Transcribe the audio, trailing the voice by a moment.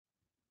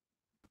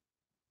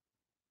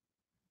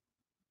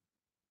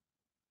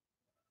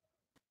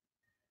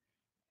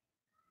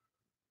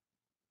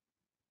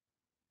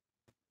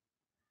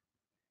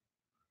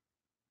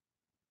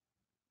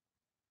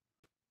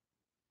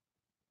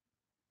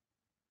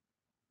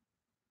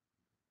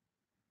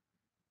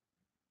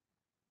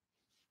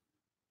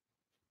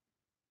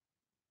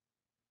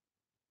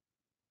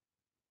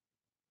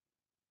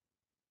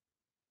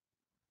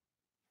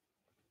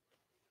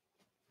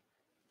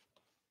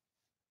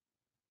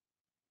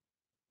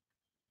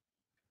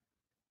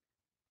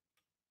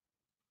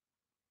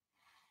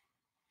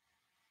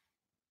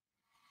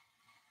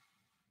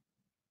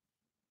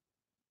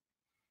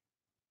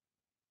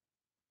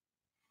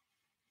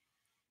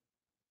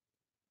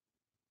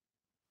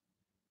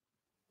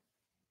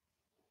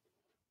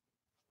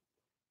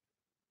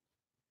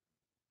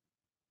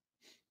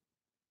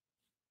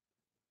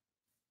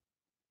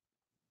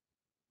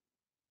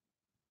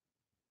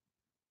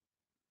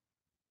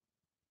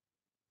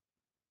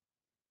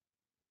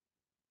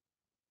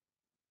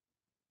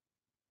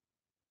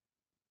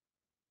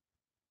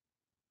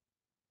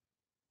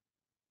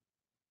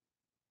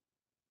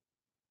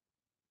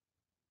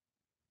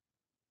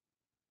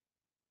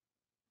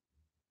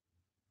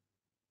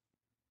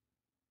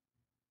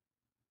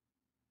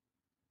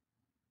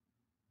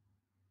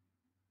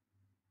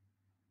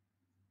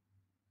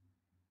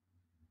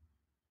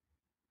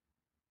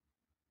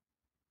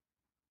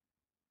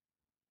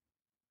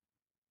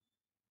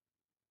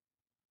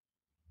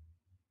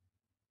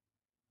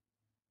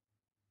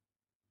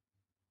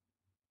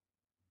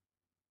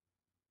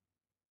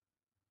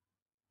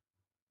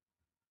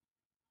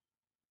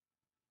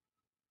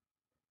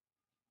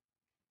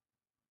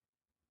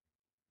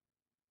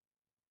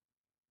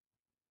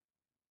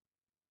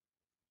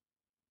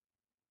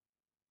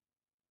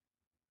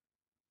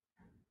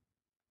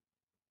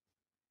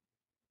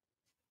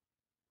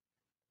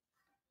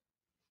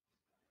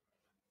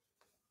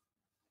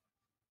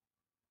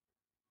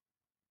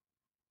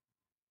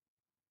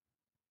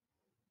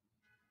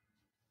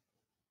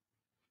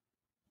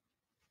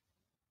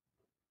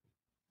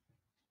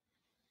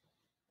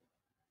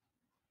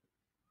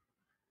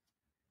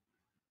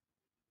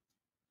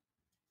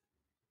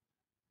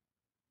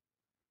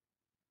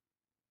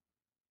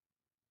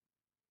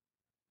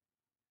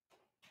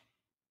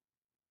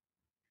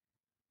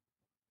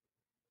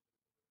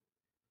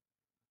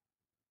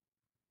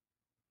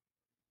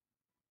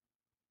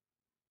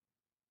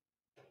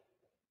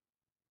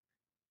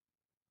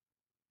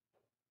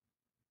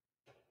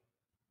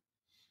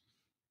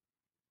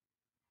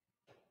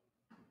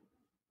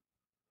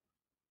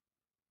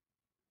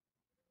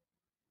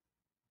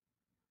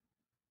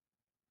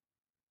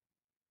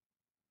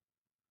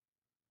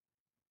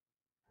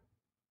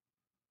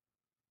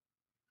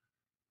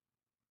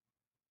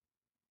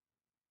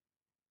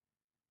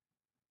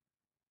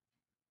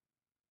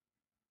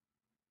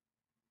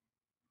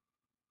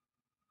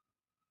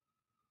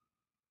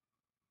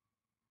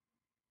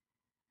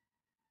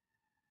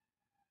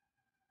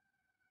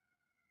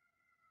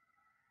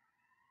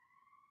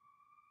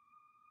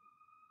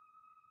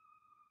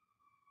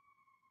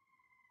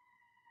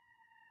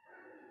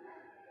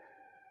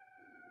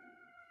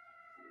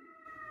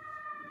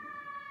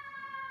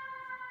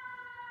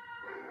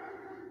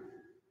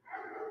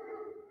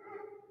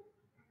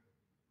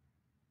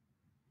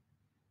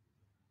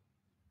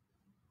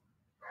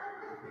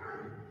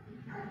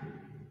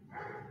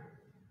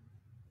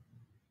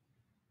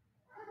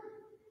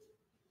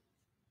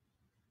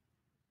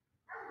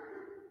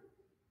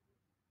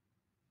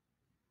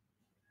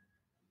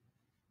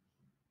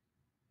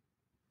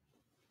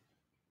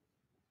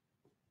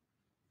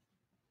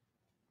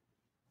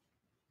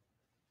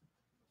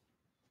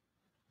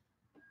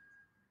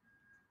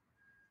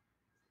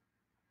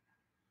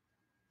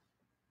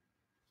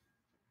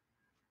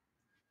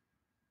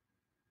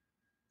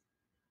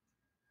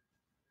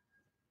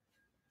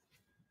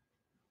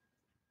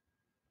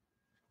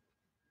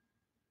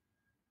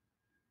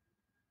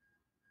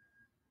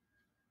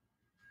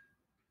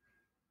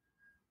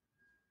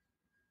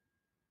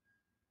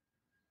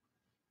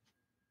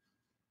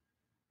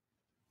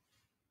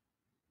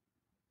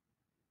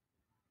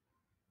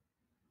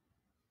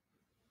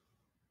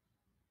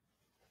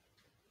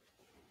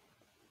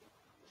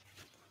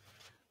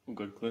O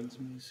God, cleanse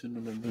me, sin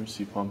and have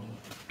mercy upon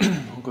me.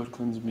 O God,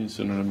 cleanse me,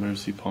 sin and have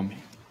mercy upon me.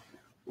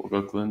 O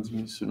God, cleanse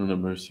me, sin and have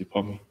mercy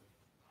upon me.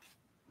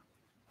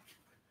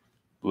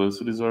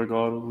 Blessed is our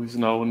God, who is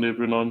now and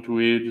ever and unto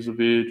ages of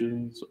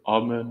ages.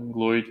 Amen.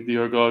 Glory to thee,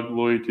 our God,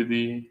 glory to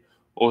thee.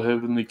 O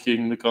heavenly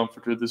King, the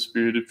Comforter, the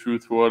Spirit of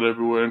truth, throughout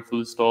everywhere and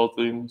fullest all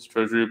things,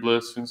 treasury of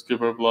blessings,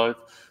 giver of life,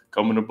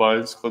 come and abide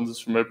us, cleanse us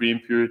from every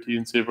impurity,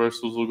 and save our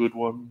souls, O good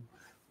one.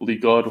 Holy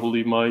God,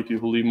 holy mighty,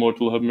 holy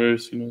immortal, have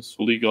mercy on us.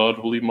 Holy God,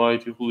 holy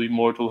mighty, holy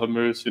immortal, have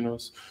mercy on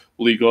us.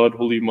 Holy God,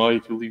 holy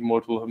mighty, holy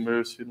immortal, have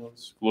mercy on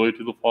us. Glory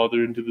to the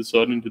Father, and to the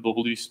Son, and to the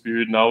Holy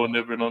Spirit, now and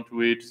ever and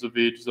unto ages of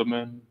ages.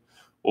 Amen.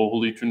 O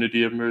Holy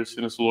Trinity, have mercy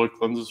on us. O Lord,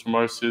 cleanse us from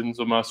our sins.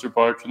 O Master of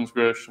our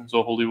transgressions.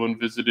 O Holy One,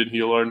 visit and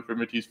heal our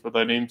infirmities for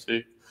thy name's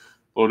sake.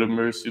 Lord have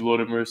mercy, Lord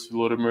have mercy,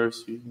 Lord have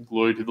mercy.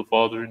 Glory to the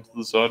Father, and to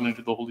the Son, and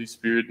to the Holy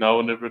Spirit, now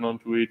and ever and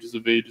unto ages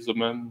of ages.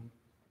 Amen.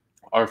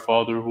 Our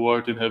Father, who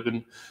art in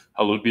heaven,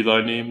 hallowed be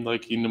thy name. Thy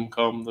kingdom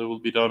come, thy will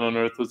be done on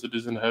earth as it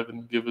is in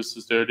heaven. Give us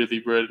this day our daily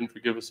bread, and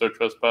forgive us our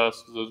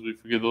trespasses, as we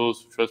forgive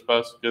those who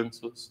trespass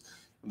against us.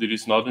 And lead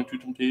us not into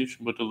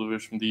temptation, but deliver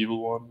us from the evil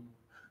one.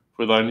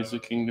 For thine is the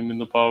kingdom, and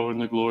the power, and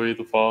the glory of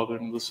the Father,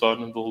 and the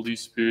Son, and the Holy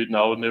Spirit,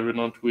 now and ever and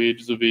unto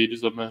ages of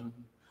ages. Amen.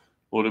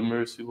 Lord have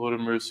mercy, Lord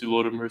have mercy,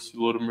 Lord have mercy,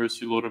 Lord have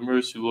mercy, Lord have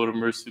mercy, Lord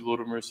have mercy, Lord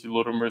have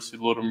mercy,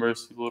 Lord have mercy, Lord have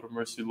mercy, Lord have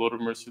mercy, Lord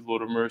have mercy,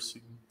 Lord have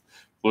mercy.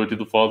 Glory to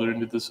the Father, and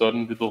to the Son,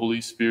 and to the Holy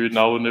Spirit,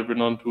 now and ever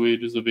and unto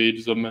ages of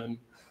ages. Amen.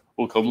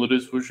 O come, let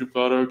us worship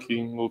God our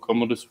King. O come,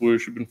 let us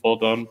worship and fall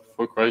down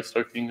before Christ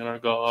our King and our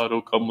God. O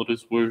come, let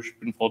us worship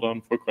and fall down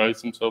before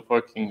Christ himself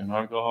our King and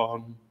our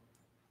God.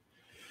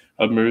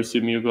 Have mercy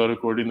on me, O God,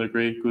 according to thy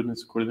great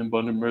goodness, according to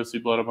abundant mercy,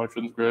 blot out my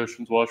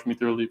transgressions, wash me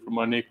thoroughly from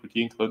my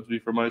iniquity, and cleanse me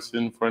from my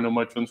sin. For I know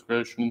my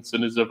transgression, and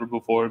sin is ever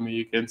before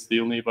me. Against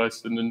thee only have I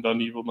sinned and done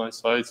evil in thy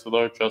sight, so thou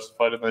art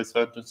justified in thy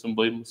sentence, and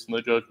blameless in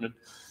thy judgment.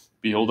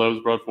 Behold, I was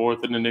brought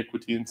forth in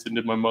iniquity, and sin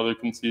did my mother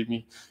conceive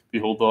me.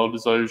 Behold, thou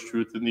desires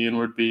truth in the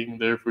inward being,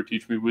 therefore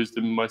teach me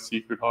wisdom in my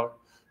secret heart.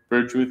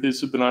 Purge me with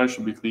hyssop, and I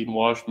shall be clean.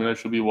 Wash me, and I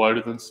shall be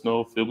whiter than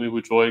snow. Fill me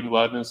with joy and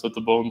gladness, let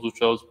the bones which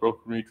thou hast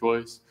broken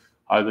rejoice.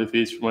 Hide thy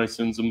face from my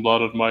sins, and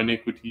blot out my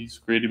iniquities.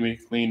 Create in me a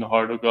clean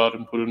heart, O God,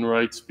 and put in a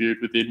right spirit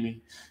within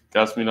me.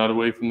 Cast me not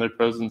away from thy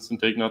presence, and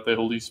take not thy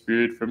Holy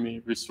Spirit from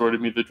me. Restore to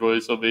me the joy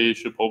of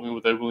salvation. Uphold me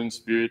with thy willing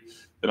spirit.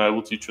 Then I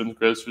will teach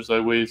transgressors thy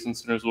ways, and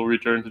sinners will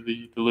return to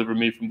thee. Deliver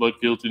me from blood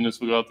guiltiness,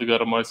 O God, the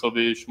God of my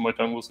salvation. My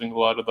tongue will sing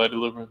aloud of thy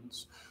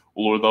deliverance.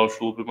 O Lord, thou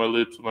shalt open my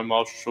lips, and my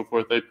mouth shall show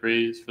forth thy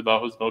praise. For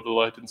thou hast no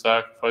delight in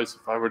sacrifice.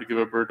 If I were to give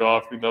a burnt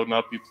offering, thou would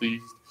not be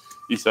pleased.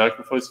 The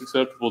sacrifice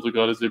acceptable to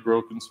God is a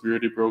broken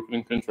spirit, a broken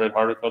and contrite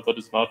heart, O God, that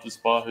is not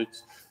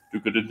despised. Do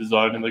good and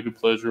design in thy good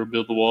pleasure,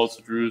 build the walls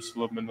of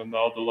Jerusalem, and then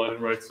thou delight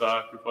in right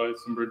sacrifice,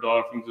 and burnt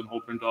offerings, and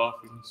whole burnt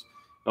offerings.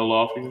 Thou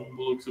laughing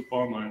looks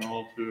upon thine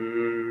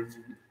altar.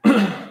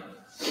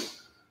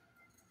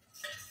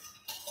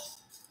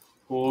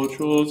 O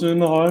chosen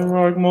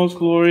hierarch, most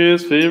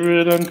glorious,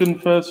 favorite and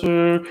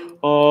confessor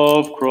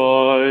of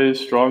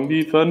Christ, strong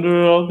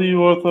defender of the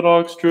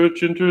Orthodox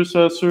Church,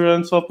 intercessor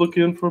and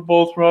supplicant for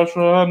both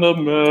Russia and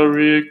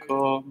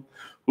America,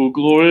 who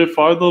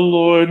glorify the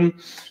Lord,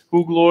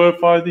 who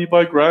glorify thee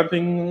by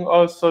granting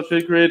us such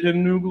a great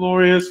and new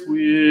glorious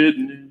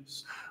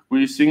witness.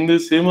 We sing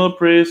this hymn of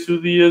praise to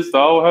thee, as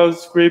thou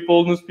hast great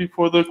boldness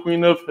before the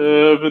Queen of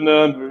heaven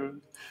and earth.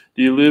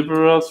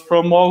 Deliver us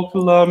from all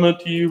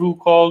calamity, who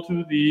call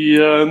to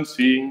thee and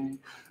sing.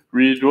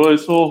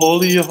 Rejoice, O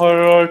holy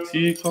hierarch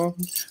Tikhon,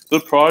 the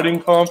pride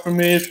and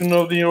confirmation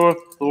of the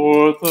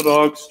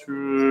Orthodox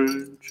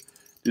Church.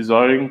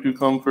 Desiring to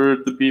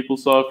comfort the people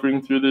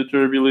suffering through the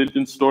turbulent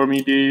and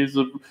stormy days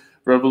of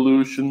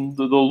revolution,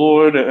 the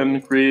Lord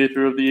and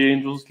Creator of the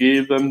angels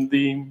gave them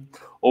thee,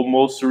 O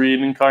most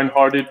serene and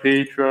kind-hearted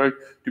Patriarch,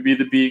 to be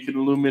the beacon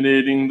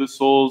illuminating the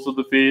souls of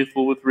the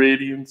faithful with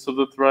radiance of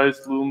the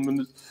thrice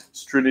luminous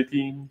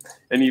Trinity.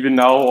 And even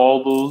now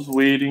all those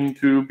waiting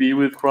to be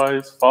with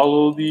Christ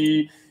follow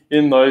thee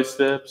in thy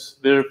steps.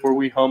 Therefore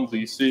we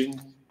humbly sing.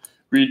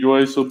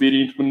 Rejoice,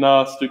 obedient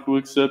monastic, who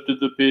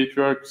accepted the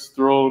Patriarch's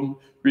throne.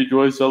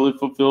 Rejoice, zealot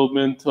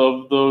fulfillment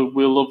of the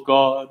will of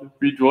God.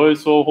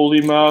 Rejoice, O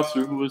holy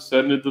Master, who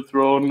ascended the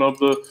throne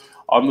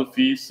on the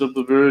feast of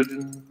the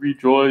Virgin.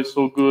 Rejoice,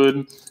 O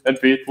good and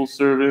faithful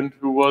servant,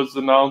 who was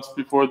announced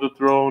before the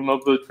throne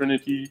of the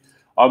Trinity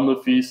on the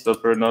feast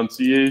of her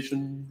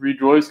Annunciation.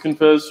 Rejoice,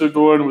 confessor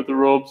adorned with the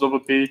robes of a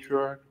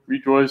patriarch.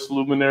 Rejoice,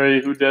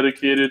 luminary who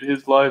dedicated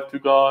his life to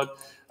God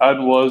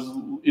and was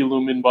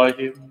illumined by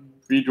him.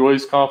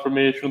 Rejoice,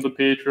 confirmation of the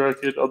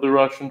patriarchate of the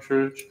Russian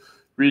Church.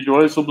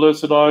 Rejoice, O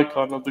blessed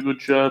icon of the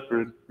Good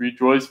Shepherd.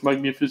 Rejoice,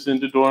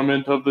 magnificent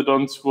adornment of the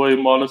Donskoy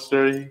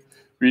Monastery.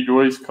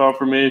 Rejoice,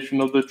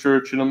 confirmation of the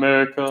Church in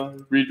America.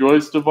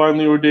 Rejoice,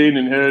 divinely ordained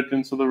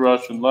inheritance of the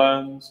Russian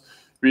lands.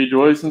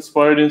 Rejoice,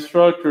 inspired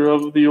instructor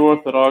of the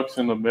Orthodox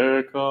in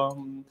America.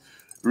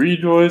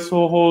 Rejoice,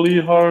 O holy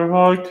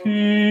hierarch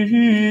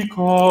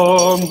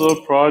Tikhon,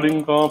 the pride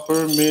and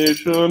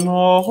confirmation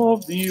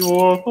of the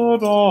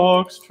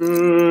Orthodox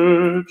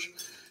Church.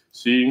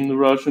 Seeing the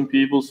Russian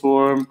people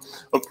swarm,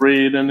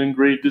 afraid and in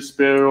great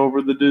despair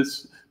over the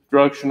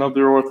destruction of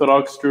their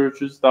Orthodox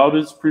churches, thou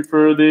didst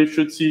prefer they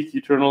should seek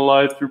eternal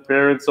life through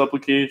prayer and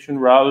supplication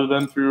rather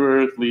than through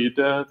earthly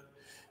death.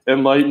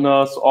 Enlighten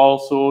us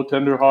also,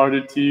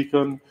 tender-hearted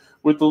Tikhon,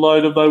 with the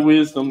light of thy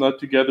wisdom, that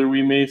together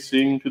we may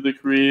sing to the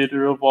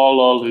Creator of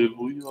all.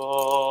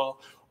 Alleluia.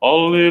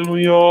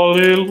 Alleluia,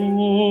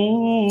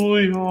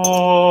 alleluia,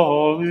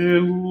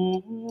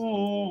 alleluia.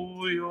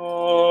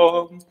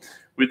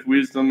 With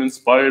wisdom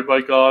inspired by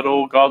God,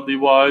 O godly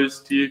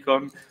wise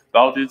Tikhon,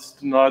 thou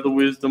didst deny the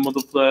wisdom of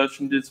the flesh,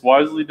 and didst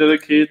wisely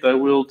dedicate thy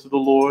will to the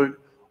Lord,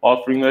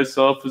 offering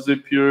thyself as a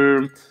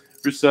pure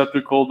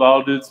receptacle.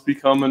 Thou didst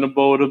become an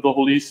abode of the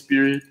Holy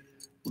Spirit.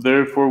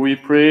 Therefore we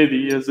pray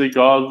thee as a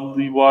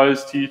godly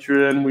wise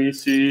teacher, and we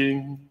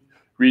sing.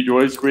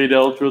 Rejoice, great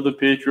elder of the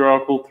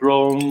patriarchal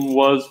throne,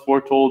 was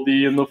foretold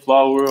thee in the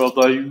flower of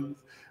thy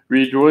youth.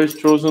 Rejoice,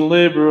 chosen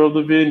laborer of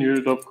the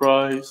vineyard of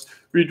Christ.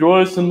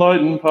 Rejoice,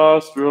 enlightened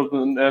pastor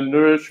and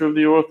nourisher of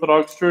the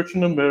Orthodox Church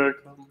in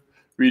America.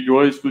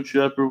 Rejoice, good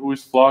shepherd,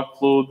 whose flock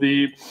clothed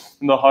thee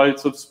in the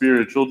heights of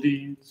spiritual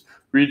deeds.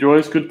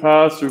 Rejoice, good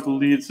pastor, who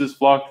leads his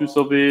flock to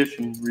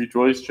salvation.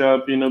 Rejoice,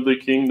 champion of the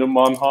kingdom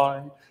on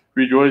high.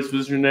 Rejoice,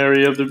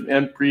 visionary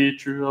and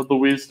preacher of the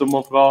wisdom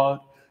of God.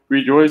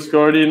 Rejoice,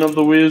 guardian of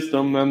the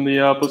wisdom and the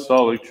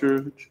apostolic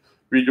church.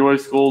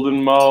 Rejoice,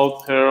 golden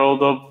mouthed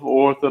herald of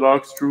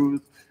orthodox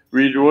truth.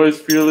 Rejoice,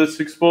 fearless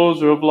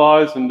exposer of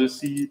lies and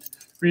deceit.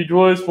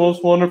 Rejoice,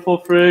 most wonderful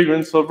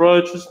fragrance of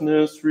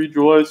righteousness.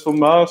 Rejoice, O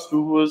Master,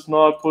 who has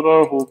not put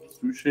our hopes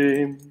to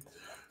shame.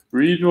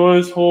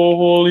 Rejoice, O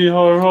holy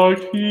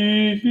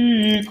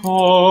Tikhon,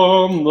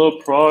 the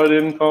pride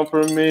and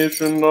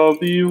confirmation of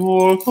the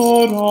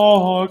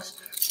Orthodox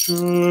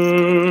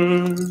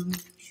Church.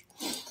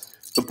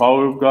 The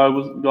power of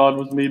God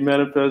was made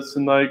manifest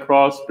in thy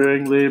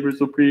cross-bearing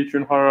labors, O preacher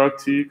and hierarch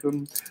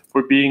Tikhon.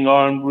 For being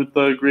armed with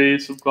the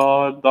grace of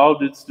God, thou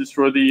didst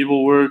destroy the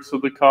evil works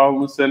of the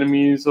countless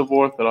enemies of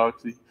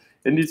orthodoxy,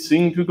 and didst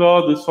sing to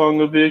God the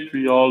song of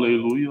victory.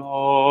 Alleluia.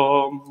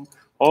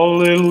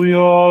 Alleluia,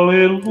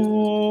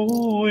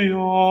 alleluia,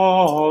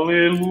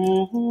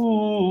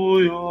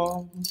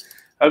 alleluia.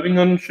 Having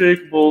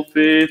unshakable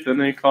faith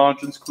and a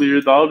conscience clear,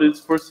 thou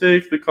didst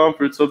forsake the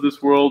comforts of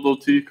this world, O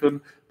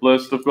Tikhon,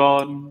 blessed of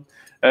God.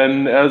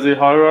 And as a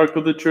hierarch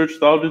of the church,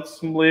 thou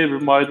didst labor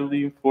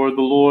mightily for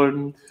the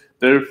Lord.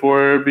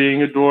 Therefore,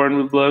 being adorned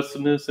with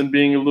blessedness and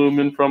being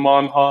illumined from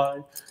on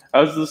high,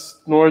 as the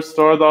North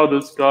Star, thou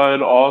didst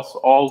guide us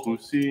all who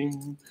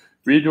sing.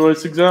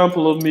 Rejoice,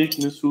 example of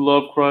meekness, who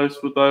love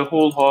Christ with thy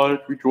whole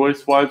heart.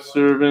 Rejoice, wise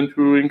servant,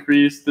 who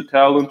increased the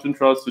talent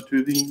entrusted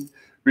to thee.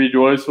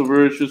 Rejoice, O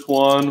virtuous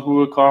one,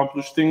 who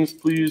accomplished things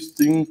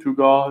pleasing to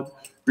God.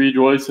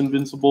 Rejoice,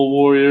 invincible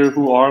warrior,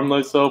 who armed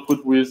thyself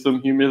with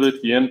wisdom,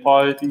 humility, and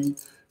piety.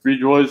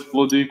 Rejoice,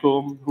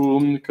 Vladiko,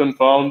 whom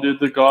confounded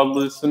the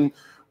godless and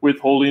with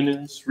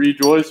holiness.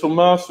 Rejoice, O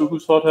Master, who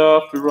sought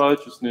after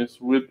righteousness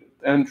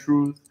and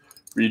truth.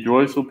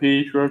 Rejoice, O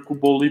Patriarch, who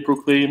boldly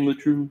proclaimed the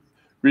truth.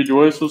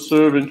 Rejoice, O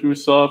servant, who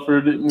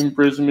suffered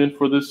imprisonment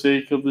for the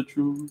sake of the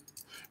truth.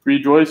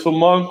 Rejoice, O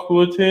monk,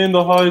 who attained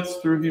the heights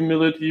through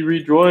humility.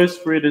 Rejoice,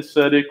 great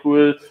ascetic,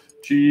 who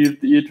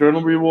achieved the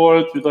eternal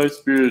reward through thy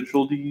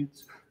spiritual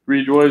deeds.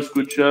 Rejoice,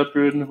 good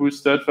shepherd, who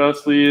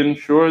steadfastly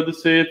ensured the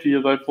safety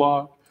of thy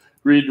flock.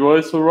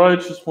 Rejoice, O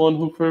righteous one,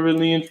 who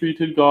fervently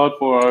entreated God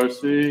for our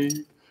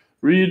sake.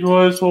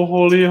 Rejoice, O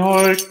holy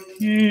heart,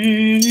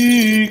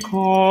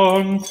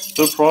 Tikhon,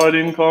 the pride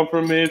and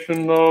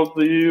confirmation of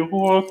the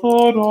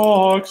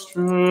Orthodox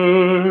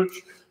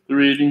Church. The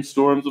raging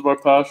storms of our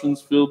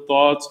passions-filled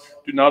thoughts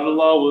do not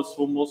allow us,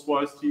 O most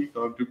wise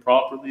Tikhon, to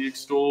properly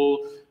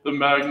extol the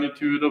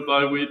magnitude of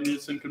thy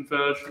witness and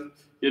confession,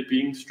 yet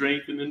being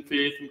strengthened in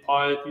faith and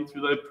piety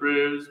through thy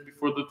prayers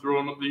before the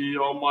throne of the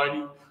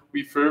Almighty,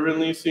 we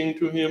fervently sing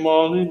to him,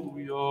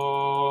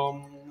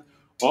 Alleluia.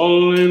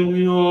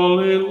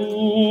 Alleluia,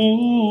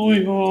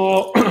 alleluia,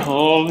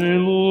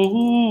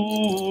 alleluia.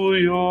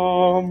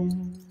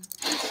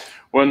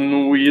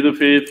 When we, the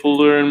faithful,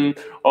 learn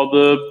of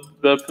the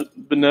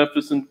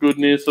beneficent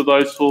goodness of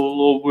thy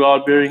soul, O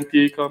God-bearing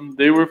Tikhon,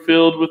 they were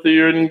filled with a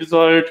yearning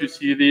desire to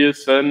see thee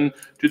ascend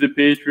to the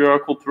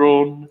patriarchal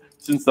throne.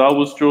 Since thou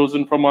wast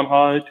chosen from on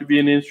high to be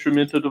an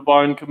instrument of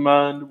divine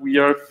command, we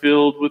are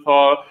filled with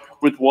awe,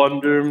 with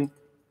wonder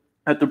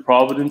at the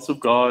providence of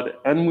God,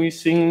 and we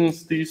sing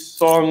these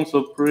songs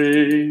of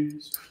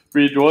praise.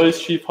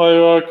 Rejoice, chief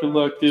hierarch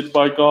elected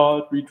by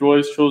God.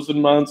 Rejoice,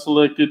 chosen man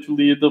selected to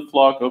lead the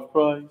flock of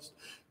Christ.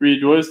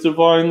 Rejoice,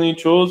 divinely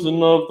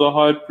chosen of the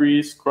high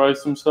priest,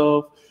 Christ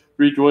himself.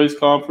 Rejoice,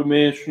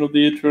 confirmation of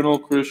the eternal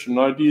Christian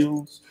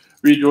ideals.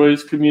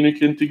 Rejoice,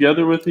 communicant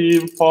together with the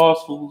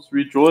apostles.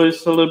 Rejoice,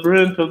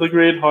 celebrant of the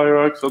great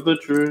hierarchs of the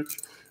church.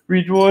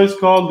 Rejoice,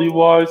 godly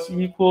wise,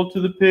 equal to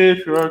the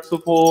patriarchs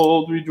of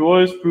old.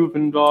 Rejoice,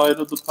 proven guide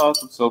of the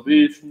path of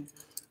salvation.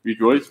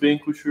 Rejoice,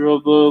 vanquisher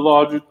of the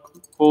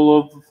logical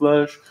of the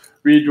flesh.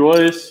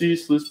 Rejoice,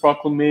 ceaseless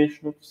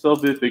proclamation of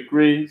salvific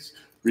grace.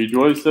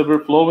 Rejoice,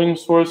 ever-flowing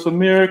source of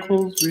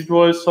miracles.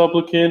 Rejoice,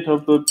 supplicant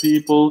of the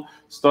people,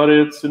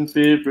 starets and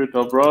favorite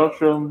of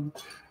Russia.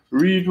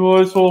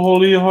 Rejoice, O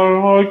holy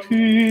hierarch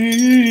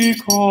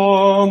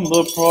Tikhon,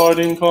 the pride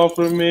and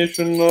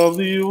confirmation of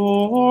the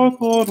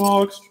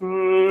Orthodox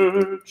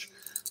Church.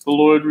 The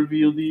Lord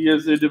revealed thee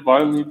as a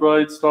divinely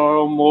bright star,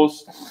 O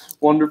most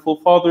wonderful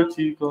Father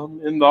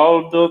Tikhon, and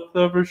thou doth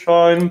ever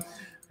shine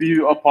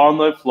upon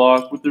thy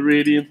flock with the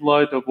radiant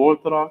light of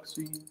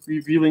orthodoxy,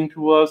 revealing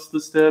to us the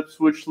steps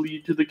which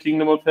lead to the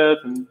kingdom of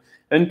heaven,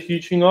 and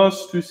teaching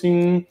us to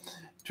sing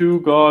to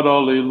God,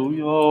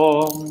 Alleluia,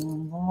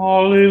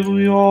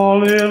 Alleluia,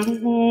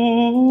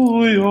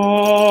 Alleluia,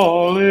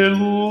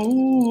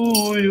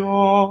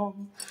 Alleluia.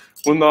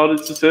 When thou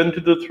didst ascend to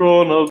the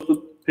throne of the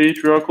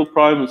patriarchal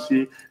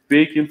primacy,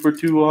 vacant for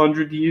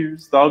 200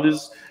 years, thou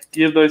didst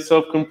give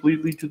thyself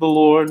completely to the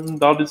Lord, and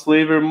thou didst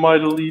labor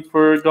mightily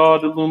for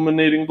God,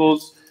 illuminating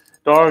those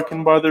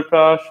darkened by their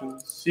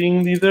passions.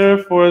 Seeing thee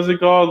therefore as a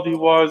godly,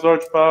 wise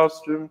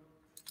archpastor,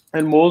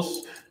 and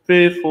most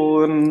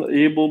faithful and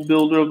able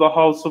builder of the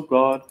house of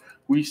God,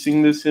 we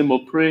sing this hymn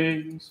of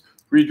praise.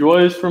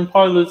 Rejoice from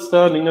Pilate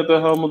standing at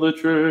the helm of the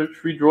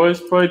church.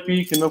 Rejoice, bright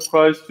beacon of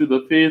Christ to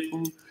the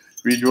faithful.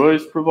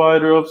 Rejoice,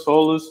 provider of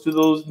solace to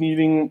those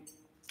needing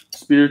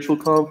spiritual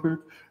comfort.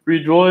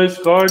 Rejoice,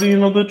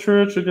 guardian of the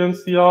church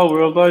against the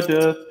hour of thy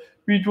death.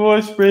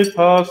 Rejoice, great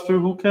pastor,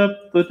 who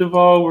kept the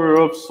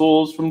devourer of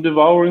souls from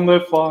devouring thy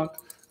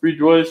flock.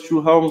 Rejoice,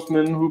 true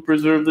helmsman, who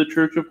preserved the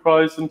church of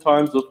Christ in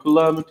times of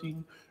calamity.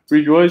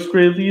 Rejoice,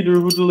 great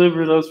leader, who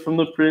delivered us from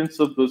the prince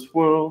of this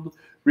world.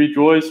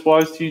 Rejoice,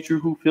 wise teacher,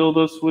 who filled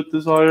us with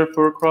desire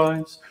for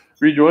Christ.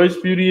 Rejoice,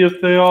 beauty of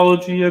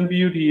theology and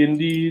beauty in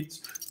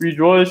deeds.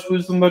 Rejoice,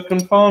 wisdom that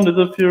confounded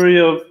the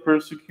fury of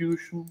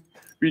persecution.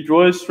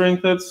 Rejoice,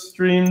 strength that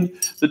streamed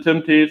the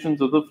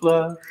temptations of the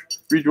flesh.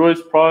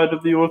 Rejoice, pride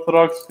of the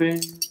Orthodox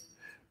faith.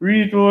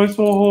 Rejoice,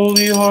 O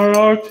holy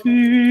hierarch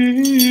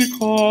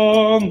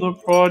Tikhon, the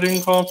pride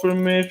and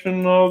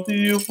confirmation of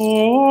the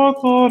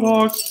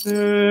Orthodox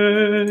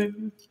faith.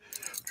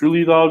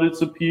 Truly thou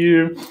didst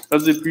appear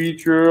as a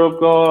preacher of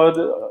God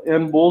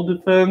and bold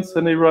defense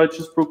and a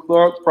righteous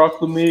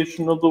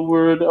proclamation of the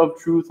word of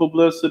truth, O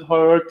blessed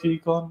hierarch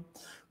Tikhon.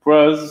 For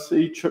as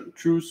a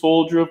true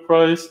soldier of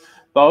Christ,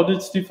 thou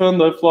didst defend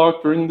thy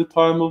flock during the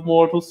time of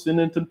mortal sin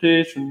and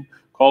temptation,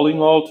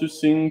 calling all to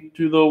sing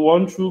to the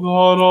one true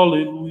God,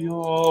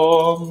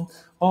 Alleluia,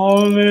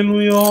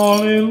 Alleluia,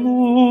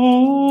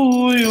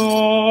 Alleluia,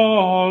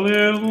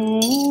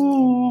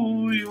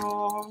 Alleluia.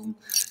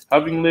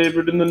 Having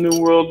labored in the New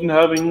World and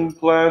having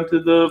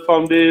planted the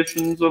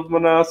foundations of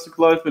monastic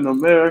life in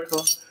America,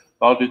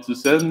 thou didst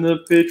ascend the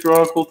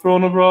patriarchal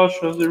throne of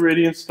Russia as a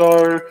radiant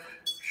star,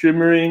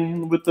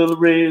 shimmering with the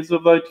rays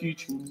of thy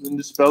teachings and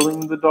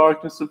dispelling the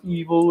darkness of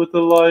evil with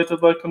the light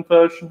of thy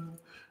confession.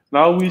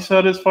 Now we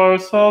satisfy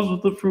ourselves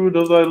with the fruit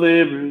of thy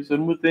labors,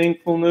 and with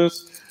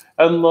thankfulness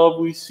and love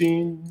we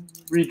sing.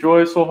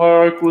 Rejoice, O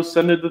hierarch, who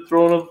ascended the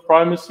throne of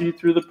primacy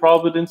through the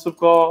providence of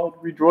God.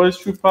 Rejoice,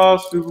 true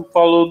pastor, who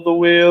followed the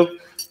way of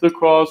the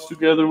cross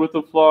together with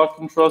the flock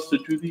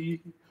entrusted to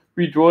thee.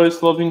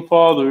 Rejoice, loving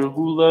Father,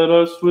 who led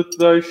us with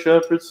thy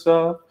shepherd's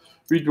staff.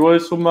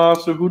 Rejoice, O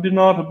Master, who did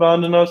not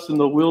abandon us in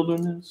the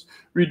wilderness.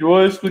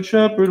 Rejoice, Good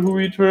Shepherd, who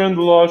returned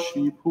the lost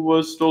sheep who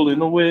was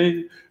stolen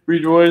away.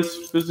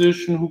 Rejoice,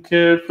 Physician, who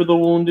cared for the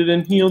wounded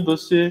and healed the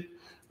sick.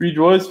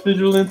 Rejoice,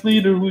 Vigilant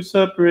Leader, who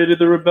separated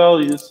the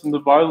rebellious and the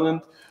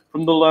violent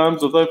from the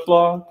lambs of thy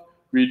flock.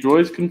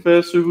 Rejoice,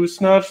 Confessor, who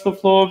snatched the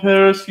flow of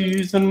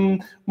heresies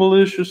and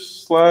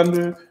malicious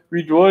slander.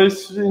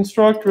 Rejoice,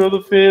 Instructor of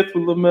the faith,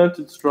 who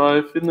lamented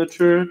strife in the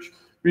church.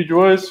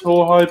 Rejoice,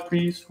 O High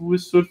Priest, who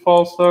withstood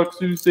false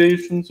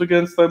accusations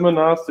against thy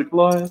monastic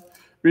life.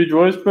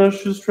 Rejoice,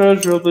 precious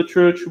treasure of the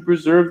church, who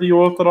preserved the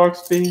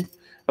Orthodox faith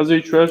as a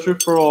treasure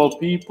for all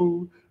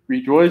people.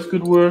 Rejoice,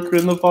 good worker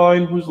in the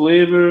vine, whose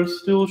labor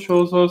still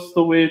shows us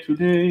the way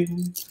today.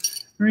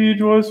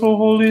 Rejoice, O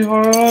holy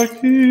hierarch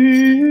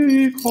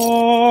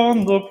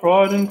Tikhon, the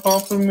pride and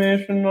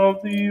confirmation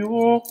of the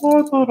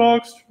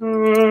Orthodox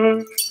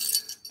Church.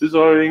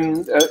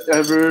 Desiring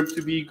ever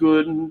to be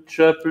good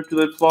shepherd to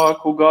thy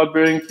flock, O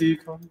God-bearing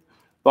Tikhon,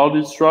 thou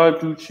didst strive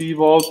to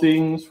achieve all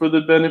things for the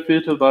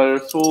benefit of thy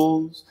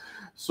souls,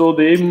 so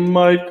they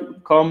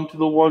might come to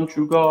the one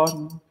true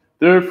God.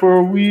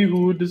 Therefore we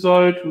who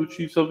desire to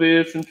achieve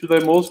salvation to thy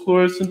most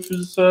glorious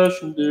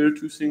intercession dare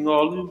to sing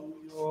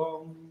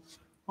Alleluia.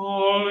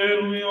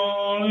 Alleluia,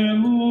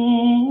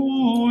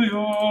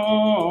 Alleluia,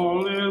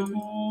 Alleluia.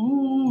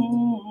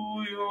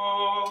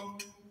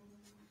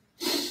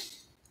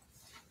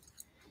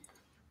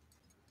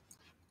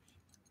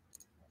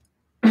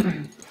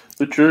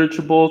 The Church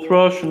of both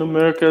Russia and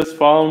America is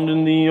found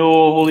in thee,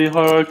 O holy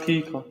hierarch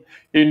Tikhon,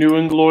 a new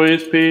and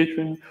glorious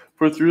patron.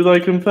 For through thy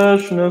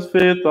confession as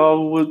faith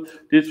thou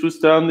didst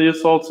withstand the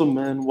assaults of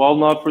men, while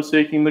not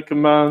forsaking the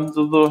commands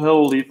of the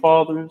holy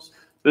fathers.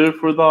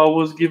 Therefore thou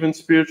wast given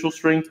spiritual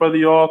strength by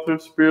the author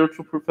of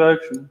spiritual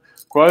perfection,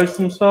 Christ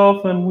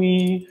himself, and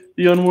we,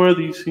 the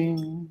unworthy,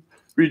 sing.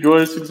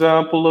 Rejoice,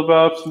 example of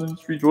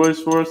abstinence.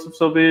 Rejoice, source of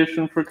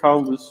salvation for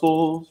countless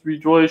souls.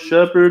 Rejoice,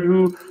 shepherd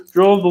who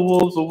drove the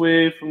wolves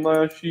away from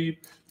thy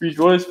sheep.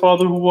 Rejoice,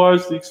 Father who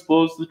wisely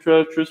exposed the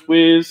treacherous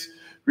ways.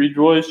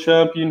 Rejoice,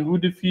 champion who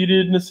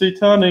defeated the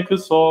satanic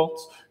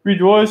assaults.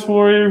 Rejoice,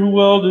 warrior who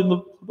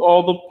wielded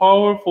all the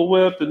powerful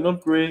weapon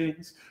of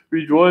grace.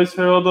 Rejoice,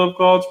 herald of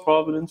God's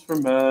providence for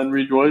man.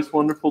 Rejoice,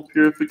 wonderful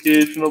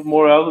purification of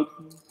morality.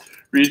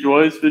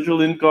 Rejoice,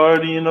 vigilant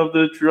guardian of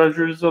the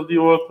treasures of the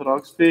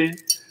Orthodox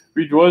faith.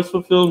 Rejoice,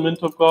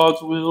 fulfillment of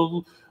God's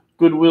will,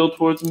 goodwill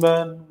towards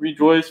man.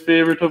 Rejoice,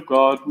 favorite of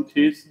God, who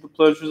tasted the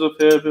pleasures of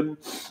heaven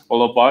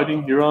while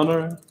abiding here on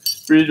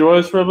earth.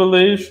 Rejoice,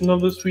 revelation of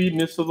the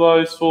sweetness of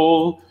thy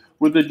soul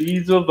with the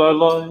deeds of thy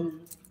life.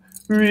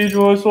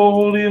 Rejoice, O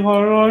holy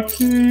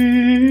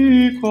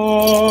hierarchy,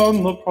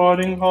 on the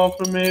prodding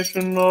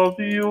confirmation of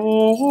the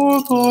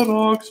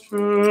Orthodox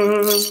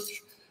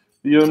Church.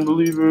 The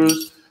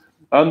unbelievers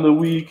and the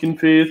weak in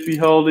faith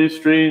beheld a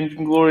strange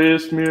and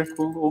glorious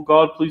miracle, O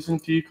God-pleasing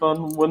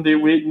Tikhon, when they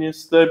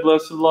witnessed thy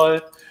blessed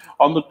life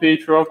on the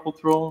patriarchal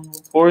throne.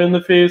 For in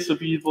the face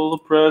of evil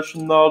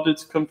oppression thou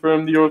didst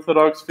confirm the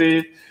Orthodox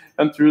faith,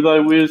 and through thy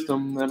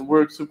wisdom and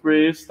works of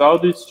grace thou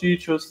didst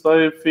teach us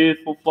thy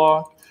faithful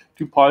flock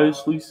to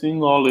piously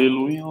sing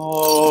Alleluia.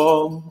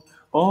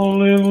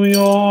 Alleluia,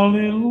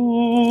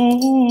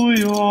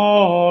 Alleluia,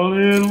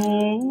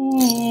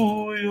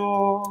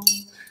 Alleluia.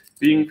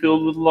 Being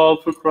filled with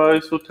love for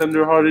Christ, O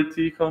tender-hearted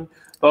Tikhon,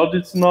 thou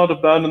didst not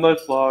abandon thy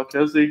flock.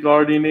 As a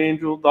guardian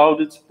angel, thou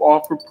didst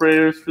offer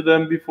prayers for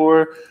them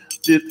before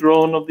the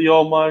throne of the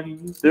Almighty.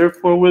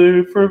 Therefore,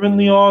 we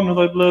fervently honor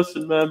thy blessed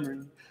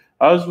memory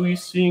as we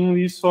sing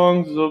these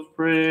songs of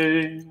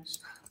praise.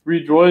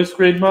 Rejoice,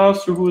 great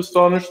Master, who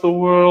astonished the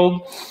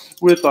world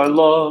with thy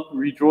love.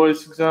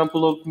 Rejoice,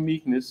 example of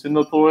meekness and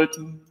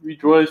authority.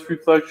 Rejoice,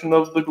 reflection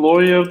of the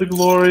glory of the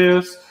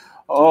glorious,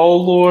 O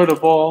Lord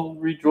of all.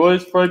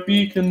 Rejoice, bright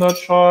beacon that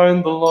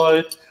shine the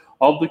light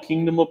of the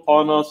kingdom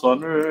upon us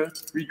on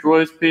earth.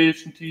 Rejoice,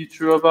 patient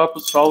teacher of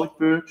apostolic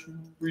virtue.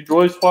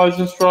 Rejoice, wise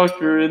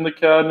instructor in the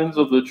canons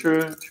of the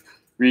church.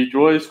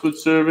 Rejoice, good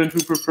servant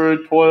who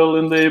preferred toil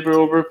and labor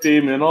over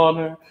fame and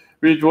honor.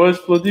 Rejoice,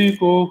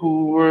 Vladico,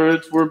 whose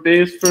words were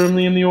based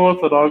firmly in the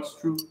Orthodox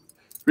truth.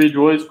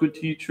 Rejoice, good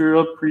teacher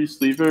of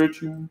priestly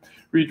virtue.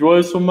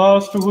 Rejoice, O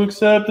Master, who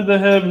accepted the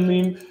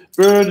heavenly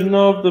burden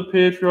of the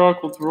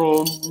patriarchal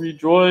throne.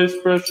 Rejoice,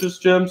 precious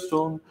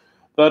gemstone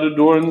that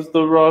adorns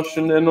the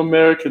Russian and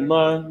American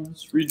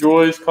lands.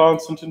 Rejoice,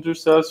 constant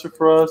intercessor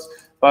for us,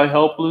 thy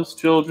helpless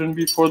children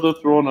before the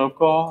throne of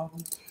God.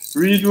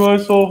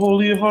 Rejoice, O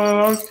holy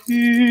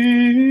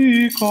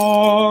hierarchy,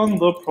 on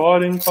the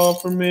pride and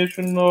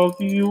confirmation of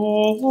the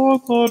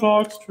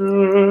Orthodox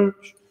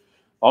Church.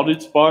 Thou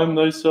didst bind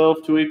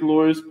thyself to a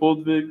glorious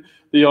podvig,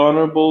 the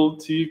honorable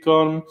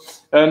Tikhon,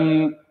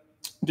 and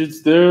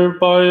didst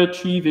thereby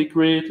achieve a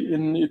great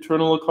and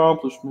eternal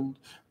accomplishment.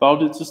 Thou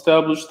didst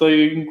establish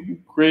thy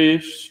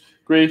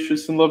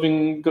gracious and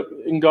loving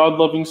and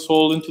God-loving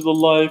soul into the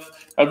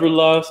life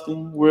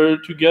everlasting, where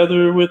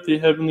together with the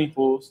heavenly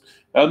host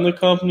and the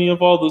company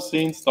of all the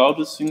saints thou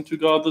didst sing to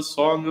God the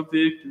song of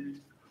victory.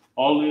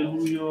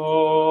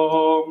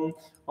 Alleluia.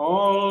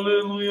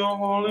 Alleluia,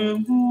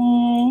 alleluia,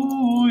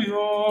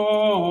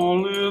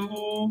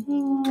 alleluia.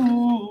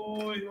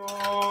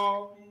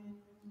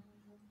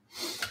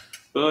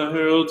 The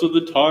heralds of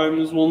the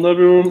times will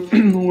never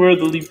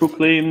worthily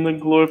proclaim the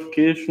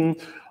glorification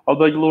of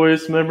thy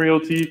glorious memory, O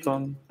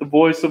Tikhon, the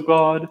voice of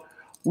God.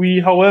 We,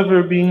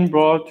 however, being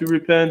brought to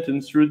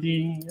repentance through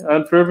thee,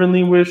 and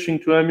fervently wishing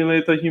to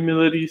emulate thy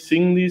humility,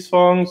 sing these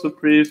songs of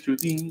praise to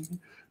thee.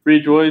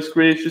 Rejoice,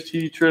 gracious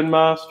teacher and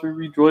master.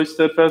 Rejoice,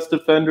 steadfast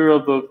defender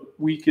of the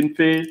weak in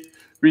faith.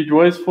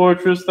 Rejoice,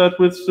 fortress that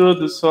withstood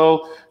the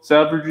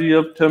savagery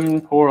of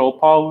temporal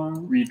power.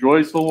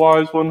 Rejoice, O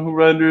wise one who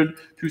rendered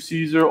to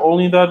Caesar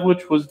only that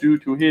which was due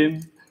to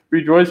him.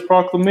 Rejoice,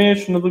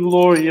 proclamation of the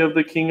glory of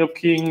the King of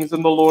kings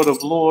and the Lord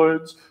of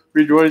lords.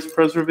 Rejoice,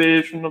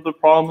 preservation of the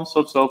promise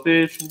of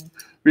salvation.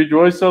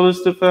 Rejoice,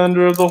 zealous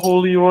defender of the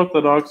holy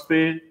Orthodox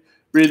faith.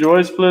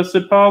 Rejoice,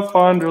 blessed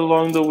pathfinder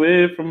along the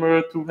way from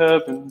earth to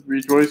heaven.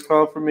 Rejoice,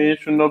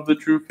 confirmation of the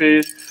true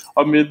faith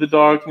amid the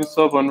darkness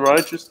of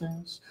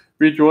unrighteousness.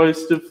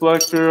 Rejoice,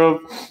 deflector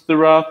of the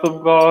wrath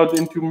of God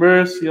into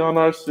mercy on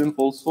our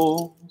sinful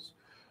souls.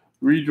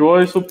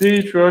 Rejoice, O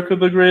patriarch of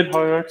the great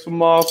hierarchs of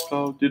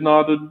Moscow, did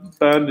not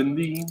abandon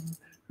thee.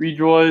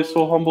 Rejoice,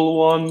 O humble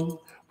one,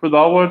 for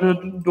thou art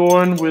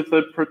adorned with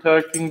a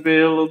protecting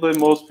veil of thy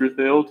most pure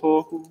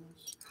Theotokos.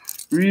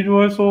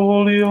 Rejoice, O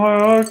holy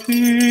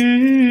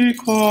hierarchy,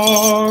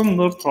 on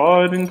the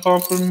pride and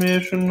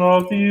confirmation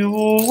of the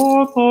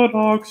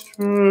Orthodox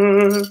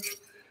Church.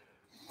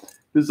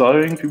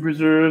 Desiring to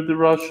preserve the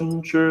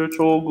Russian Church,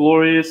 O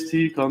glorious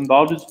Tikhon,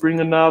 thou didst bring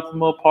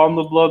anathema upon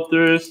the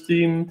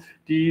bloodthirsty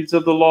deeds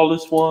of the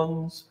lawless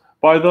ones.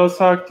 By thus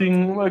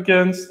acting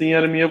against the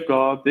enemy of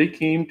God, they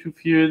came to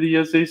fear thee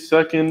as a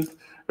second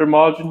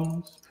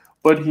Hermogenes.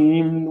 But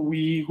him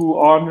we who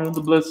honor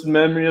the blessed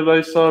memory of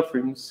thy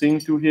sufferings, sing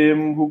to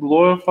him who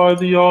glorify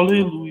thee.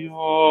 Alleluia.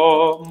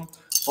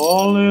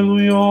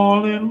 Alleluia,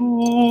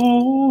 alleluia,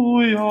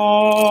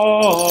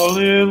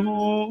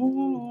 alleluia.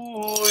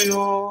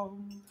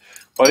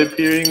 By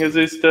appearing as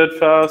a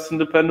steadfast and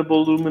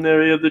dependable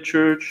luminary of the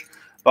Church,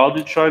 thou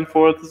didst shine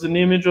forth as an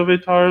image of a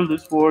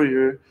tireless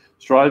warrior,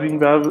 striving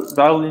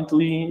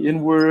valiantly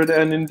in word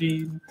and in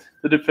deed,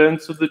 the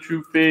defense of the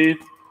true faith,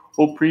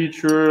 O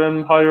preacher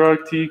and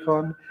hierarch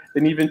Tikhon.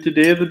 And even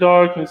today the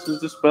darkness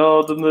is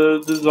dispelled, and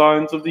the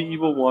designs of the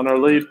evil one are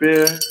laid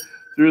bare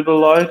through the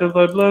light of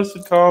thy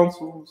blessed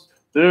counsels.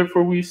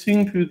 Therefore we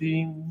sing to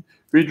thee.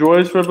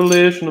 Rejoice,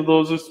 revelation of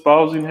those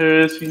espousing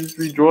heresies.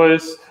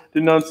 Rejoice,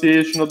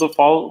 denunciation of the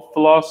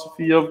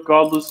philosophy of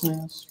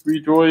godlessness.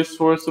 Rejoice,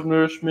 source of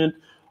nourishment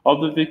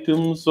of the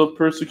victims of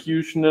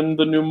persecution and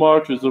the new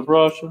martyrs of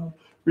Russia.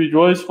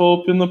 Rejoice,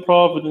 hope in the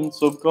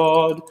providence of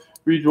God.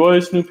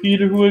 Rejoice, new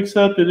Peter, who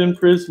accepted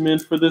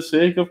imprisonment for the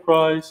sake of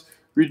Christ.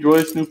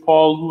 Rejoice, new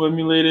Paul, who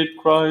emulated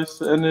Christ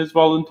and his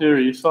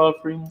voluntary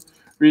suffering.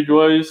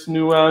 Rejoice,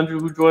 new Andrew,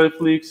 who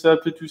joyfully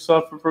accepted to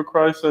suffer for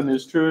Christ and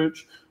his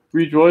church.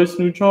 Rejoice,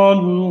 new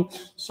John,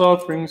 whose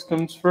sufferings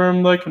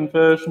confirm thy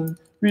confession.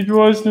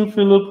 Rejoice, new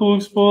Philip, who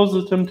exposed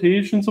the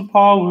temptations of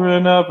power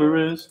and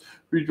avarice.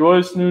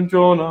 Rejoice, new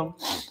Jonah,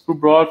 who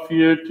brought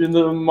fear to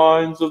the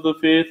minds of the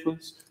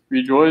faithless.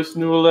 Rejoice,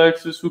 new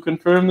Alexis, who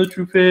confirmed the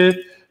true faith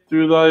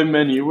through thy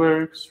many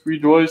works.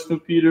 Rejoice, new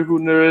Peter, who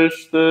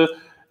nourished the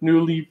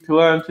newly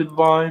planted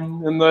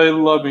vine in thy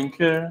loving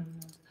care.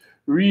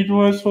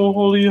 Rejoice, O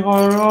holy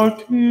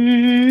hierarch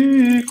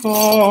Tikhon,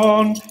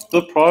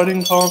 the pride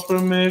and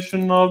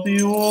confirmation of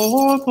the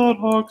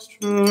Orthodox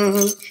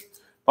Church.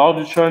 Thou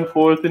didst shine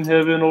forth in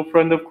heaven, O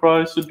friend of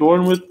Christ,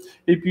 adorned with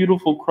a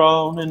beautiful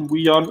crown, and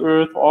we on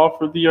earth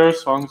offer thee our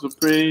songs of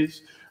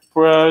praise.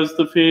 For as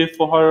the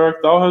faithful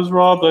hierarch thou hast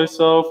robbed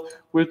thyself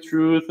with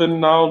truth, and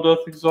now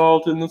doth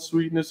exalt in the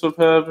sweetness of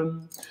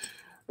heaven.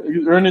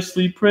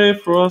 Earnestly pray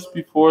for us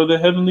before the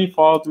Heavenly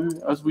Father,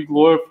 as we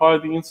glorify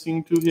thee and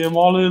sing to him.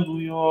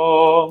 Alleluia.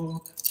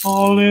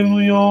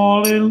 Alleluia,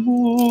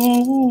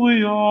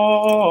 alleluia,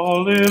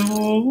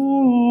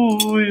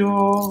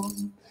 alleluia.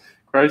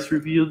 Christ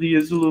revealed thee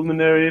as a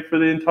luminary for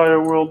the entire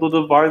world, the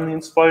divinely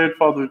inspired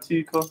Father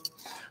Tikhon.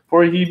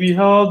 For he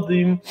beheld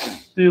the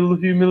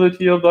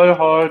humility of thy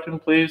heart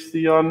and placed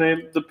thee on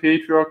the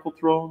patriarchal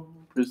throne,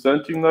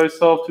 presenting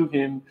thyself to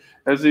him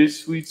as a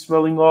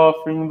sweet-smelling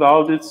offering.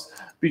 Thou didst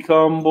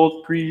become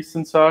both priest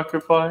and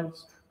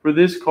sacrifice. For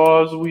this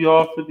cause we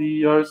offer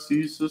thee our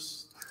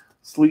ceaseless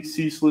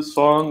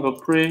song of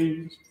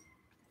praise.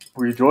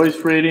 Rejoice,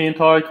 radiant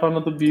icon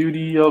of the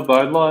beauty of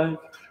thy life.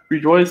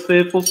 Rejoice,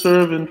 faithful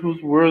servant, who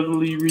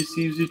worthily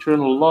receives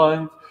eternal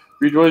life.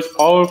 Rejoice,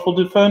 powerful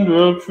defender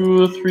of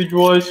truth.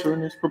 Rejoice,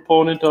 earnest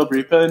proponent of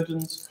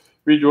repentance.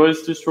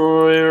 Rejoice,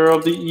 destroyer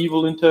of the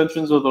evil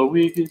intentions of the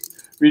wicked.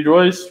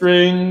 Rejoice,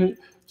 strengthener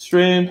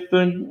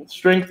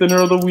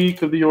of the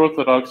weak of the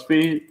Orthodox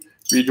faith.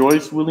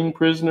 Rejoice, willing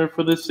prisoner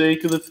for the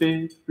sake of the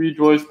faith.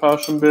 Rejoice,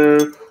 passion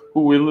bearer,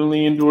 who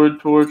willingly endured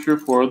torture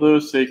for the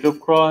sake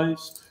of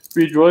Christ.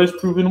 Rejoice,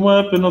 proven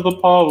weapon of the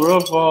power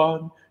of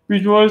God.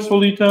 Rejoice,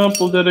 holy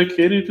temple,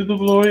 dedicated to the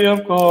glory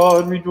of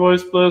God.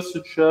 Rejoice,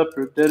 blessed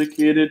shepherd,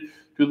 dedicated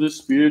to the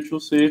spiritual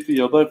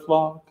safety of thy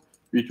flock.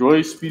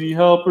 Rejoice, speedy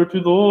helper to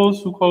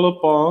those who call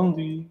upon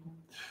thee.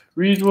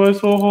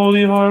 Rejoice, O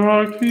holy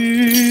hierarch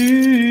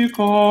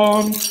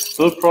Tikhon,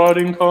 the pride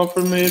and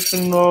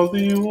confirmation of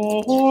the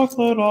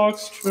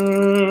Orthodox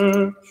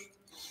Church.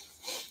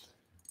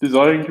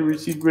 Desiring to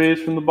receive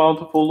grace from the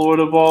bountiful Lord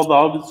of all,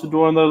 thou didst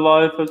adorn thy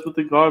life as with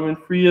a garment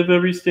free of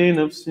every stain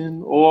of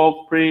sin. O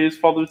all praise,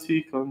 Father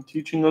Tikhon,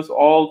 teaching us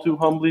all to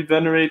humbly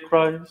venerate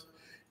Christ.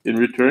 In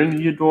return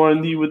he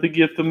adorned thee with the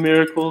gift of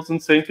miracles,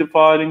 and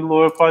sanctified and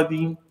glorified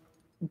thee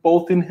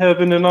both in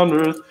heaven and on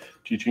earth,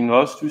 teaching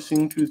us to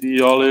sing to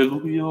thee.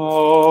 Alleluia.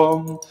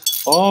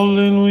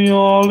 Alleluia,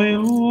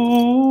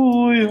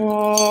 alleluia,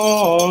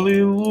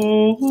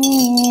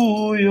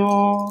 alleluia.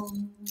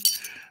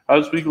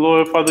 As we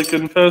glorify the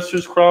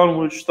confessor's crown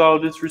which thou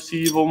didst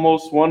receive, O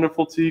most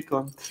wonderful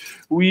Tikhon,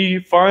 we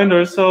find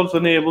ourselves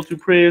unable to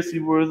praise thee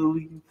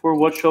worthily. For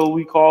what shall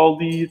we call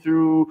thee,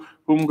 through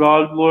whom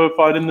God,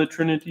 glorified in the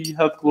Trinity,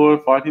 hath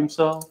glorified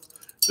himself?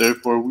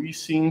 Therefore we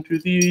sing to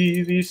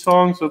thee these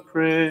songs of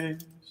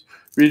praise.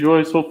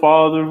 Rejoice, O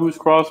Father, whose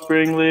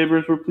cross-bearing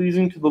labors were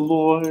pleasing to the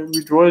Lord.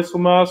 Rejoice, O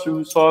Master,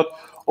 who sought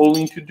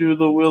only to do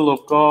the will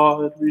of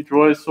God.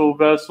 Rejoice, O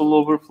vessel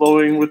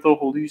overflowing with the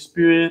Holy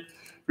Spirit.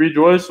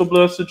 Rejoice, O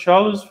blessed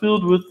chalice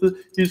filled with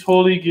his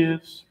holy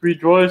gifts.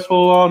 Rejoice,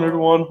 O honored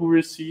one who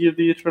received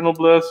the eternal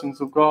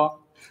blessings of God.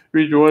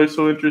 Rejoice,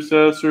 O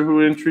intercessor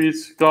who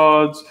entreats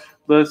God's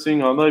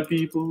blessing on thy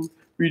people.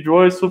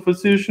 Rejoice, O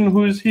physician,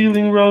 whose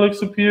healing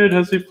relics appeared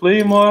as a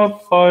flame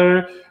of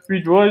fire.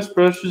 Rejoice,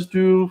 precious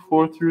dew,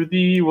 for through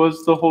thee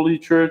was the holy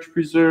church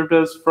preserved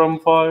as from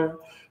fire.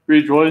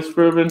 Rejoice,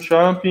 fervent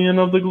champion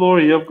of the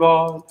glory of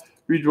God.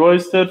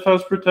 Rejoice,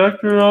 steadfast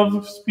protector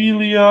of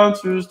speedily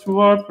answers to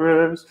our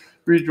prayers.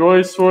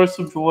 Rejoice, source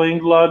of joy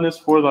and gladness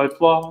for thy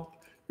flock.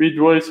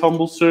 Rejoice,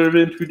 humble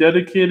servant who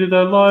dedicated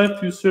thy life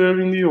to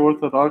serving the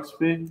Orthodox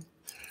faith.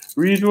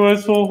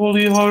 Rejoice, O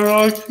holy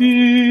hierarch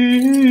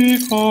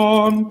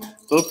Tikhon,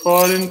 the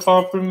pride and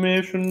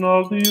confirmation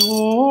of the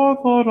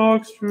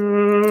Orthodox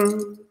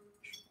Church.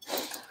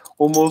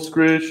 O most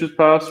gracious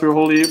pastor,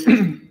 holy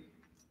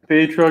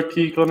Patriarch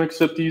Tikhon,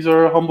 accept these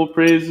our humble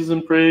praises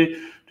and pray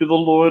to the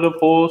Lord of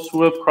hosts,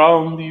 who have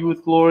crowned thee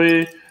with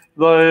glory,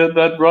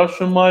 that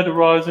Russia might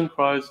arise in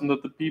Christ, and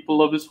that the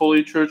people of his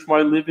holy church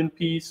might live in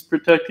peace,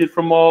 protected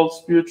from all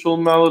spiritual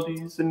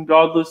maladies and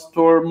godless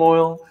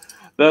turmoil,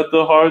 that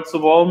the hearts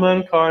of all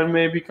mankind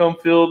may become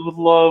filled with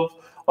love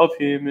of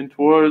him and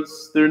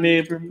towards their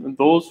neighbor, and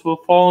those who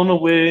have fallen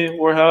away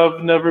or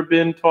have never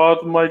been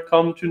taught might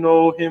come to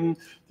know him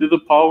through the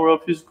power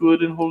of his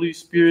good and holy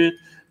Spirit,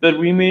 that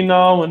we may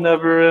now and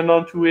ever and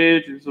unto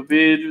ages of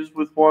ages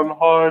with one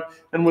heart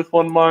and with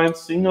one mind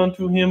sing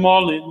unto him,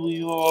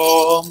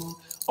 Alleluia.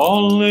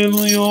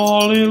 Alleluia,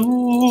 Alleluia,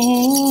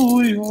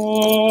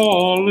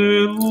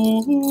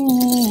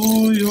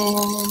 Alleluia.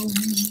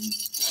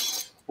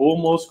 O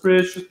most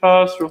gracious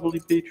pastor, holy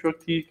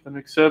Patriarch Tikhon,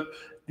 accept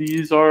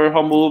these our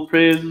humble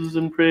praises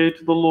and pray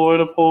to the Lord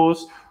of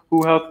hosts,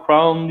 who hath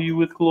crowned thee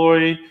with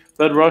glory,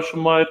 that Russia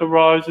might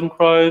arise in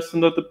Christ,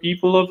 and that the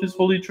people of his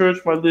holy church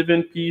might live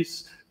in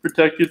peace,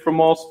 protected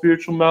from all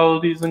spiritual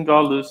maladies and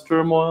godless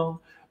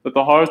turmoil, that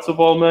the hearts of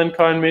all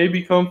mankind may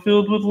become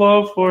filled with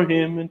love for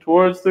him and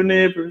towards their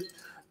neighbors,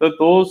 that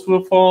those who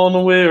have fallen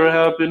away or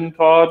have been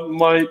taught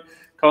might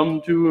come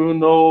to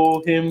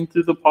know him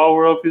through the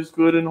power of his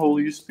good and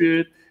holy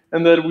Spirit,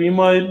 and that we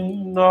might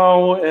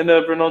now and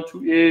ever and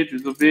unto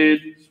ages of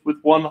ages with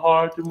one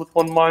heart and with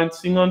one mind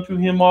sing unto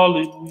him,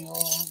 Alleluia.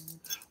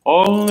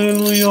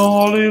 Alleluia,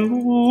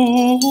 Alleluia,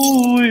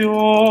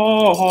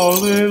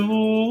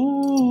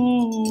 Alleluia.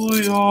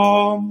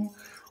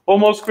 O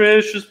most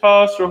gracious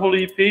pastor,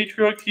 holy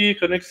Patriarch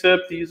Tikhon,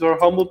 accept these our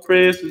humble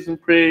praises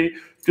and pray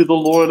to the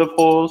Lord of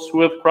hosts,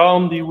 who have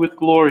crowned thee with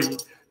glory,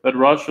 that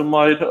Russia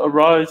might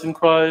arise in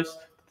Christ,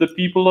 the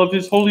people of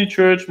his holy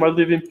church might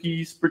live in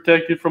peace,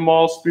 protected from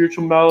all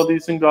spiritual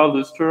maladies and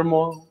godless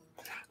turmoil,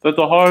 that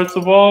the hearts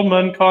of all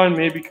mankind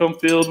may become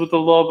filled with the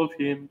love of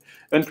him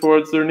and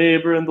towards their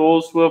neighbor, and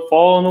those who have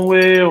fallen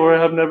away or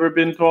have never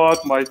been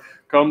taught might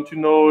come to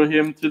know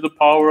him through the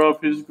power of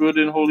his good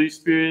and holy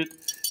Spirit,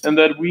 and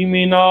that we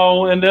may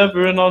now and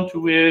ever and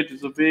unto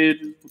ages of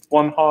ages with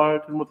one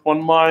heart and with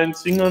one mind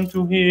sing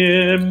unto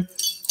him,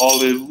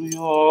 Alleluia,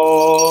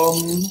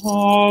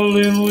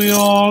 Alleluia,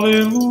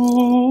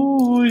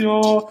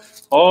 Alleluia,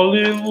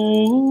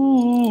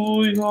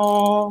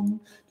 Alleluia.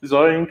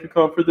 Desiring to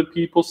comfort the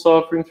people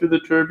suffering through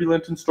the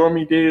turbulent and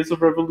stormy days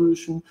of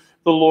revolution,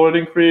 the Lord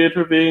and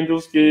Creator of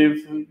angels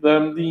gave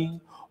them thee,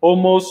 O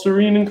most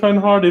serene and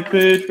kind-hearted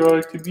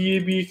Patriarch, to be a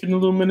beacon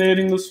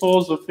illuminating the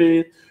souls of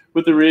faith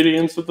with the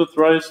radiance of the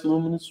thrice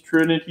luminous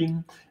Trinity.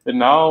 And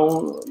now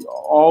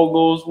all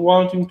those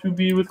wanting to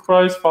be with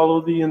Christ follow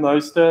thee in thy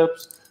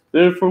steps.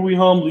 Therefore we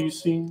humbly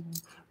sing.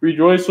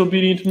 Rejoice,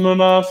 obedient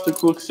monastic,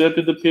 who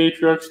accepted the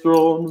Patriarch's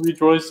throne.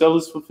 Rejoice,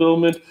 zealous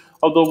fulfillment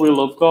of the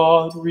will of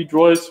God.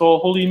 Rejoice, O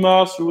holy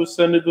Master, who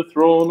ascended the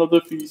throne of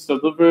the feast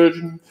of the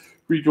Virgin.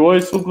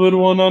 Rejoice, O good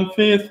one,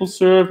 unfaithful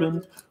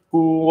servant,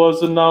 who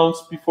was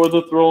announced before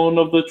the throne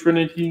of the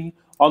Trinity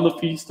on the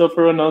feast of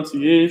her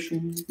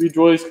Annunciation.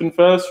 Rejoice,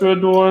 confessor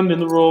adorned in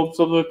the robes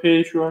of the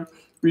Patriarch.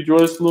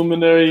 Rejoice,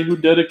 luminary, who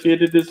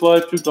dedicated his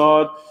life to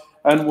God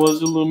and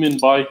was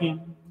illumined by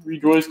him.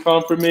 Rejoice,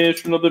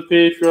 confirmation of the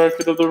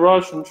Patriarchate of the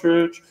Russian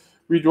Church.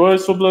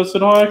 Rejoice, O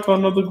blessed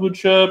icon of the Good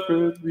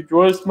Shepherd.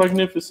 Rejoice,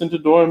 magnificent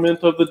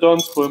adornment of the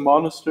Donskoy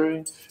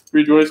Monastery.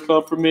 Rejoice,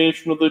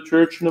 confirmation of the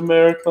Church in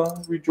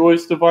America.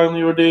 Rejoice,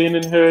 divinely ordained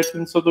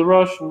inheritance of the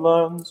Russian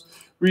lands.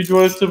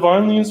 Rejoice,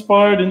 divinely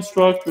inspired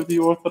instructor of the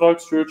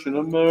Orthodox Church in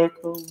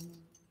America.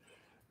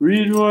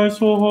 Rejoice,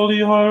 O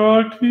holy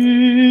hierarch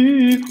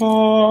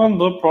Tikhon,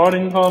 the pride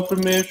and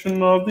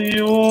confirmation of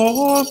the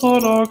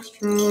Orthodox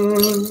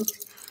Church.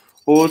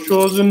 O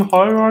chosen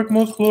hierarch,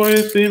 most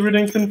glorious, favored,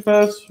 and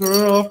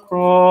confessor of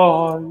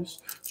Christ,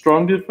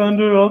 strong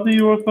defender of the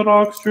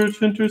Orthodox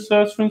Church,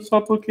 intercessor and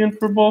supplicant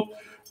for both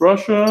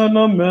Russia and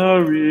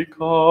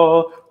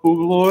America,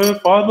 who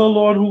glorify the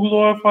Lord, who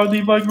glorify thee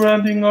by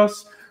granting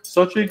us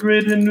such a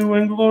great and new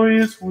and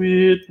glorious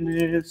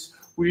witness.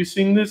 We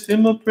sing this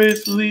hymn of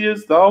praise to thee,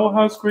 as thou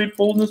hast great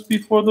boldness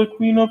before the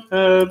Queen of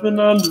heaven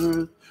and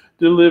earth.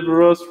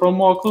 Deliver us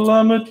from all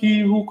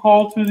calamity, who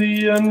call to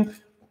thee and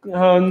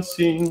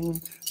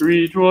sing.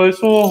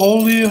 Rejoice, O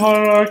holy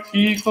hierarch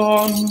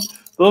Tikhon,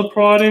 the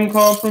pride and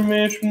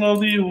confirmation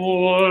of the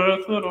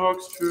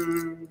Orthodox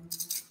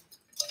Church.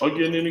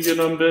 Again and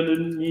again on bended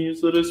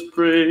knees, let us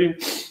pray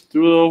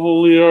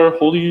through our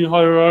holy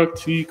hierarch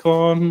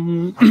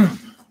Tikhon.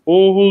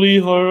 O holy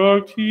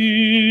hierarch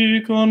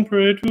Tikhon,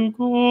 pray to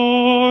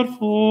God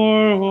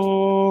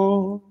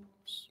for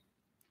us.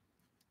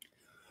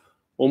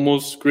 O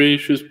most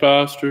gracious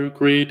pastor,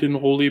 great and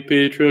holy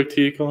Patriarch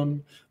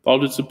Tikhon, Thou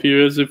didst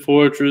appear as a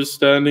fortress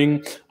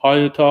standing high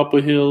atop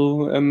a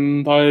hill,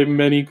 and thy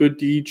many good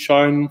deeds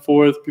shine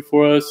forth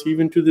before us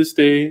even to this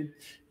day.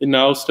 And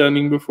now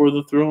standing before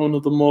the throne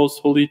of the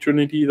most holy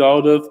Trinity,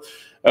 thou dost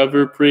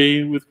ever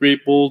pray with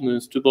great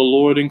boldness to the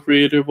Lord and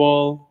Creator of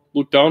all.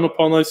 Look down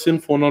upon thy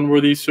sinful and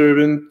unworthy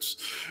servants,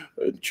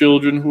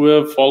 children who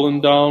have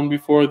fallen down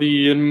before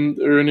thee in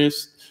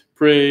earnest.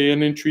 Pray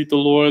and entreat the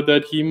Lord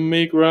that he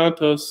may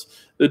grant us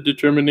the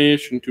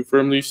determination to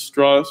firmly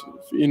strive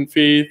in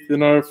faith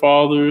in our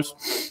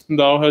fathers.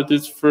 Thou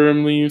hadst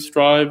firmly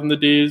strive in the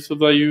days of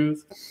thy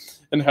youth,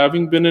 and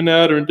having been an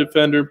adherent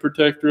defender and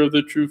protector of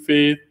the true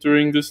faith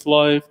during this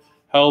life,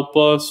 help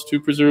us to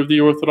preserve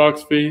the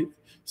orthodox faith.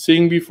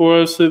 Seeing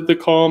before us the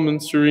calm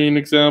and serene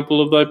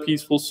example of thy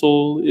peaceful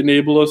soul,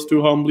 enable us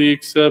to humbly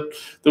accept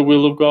the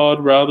will of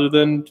God rather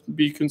than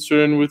be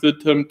concerned with the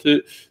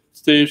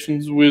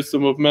temptations,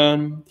 wisdom of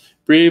man.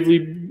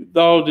 Bravely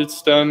thou didst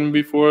stand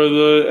before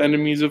the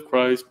enemies of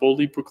Christ,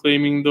 boldly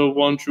proclaiming the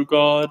one true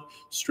God.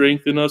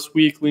 Strengthen us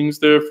weaklings,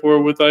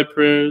 therefore, with thy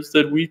prayers,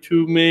 that we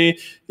too may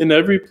in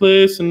every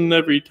place and in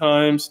every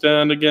time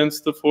stand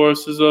against the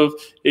forces of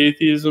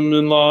atheism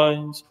and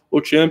lies. O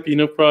champion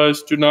of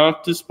Christ, do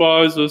not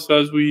despise us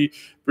as we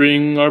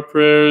bring our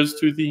prayers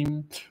to thee.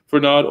 For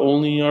not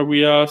only are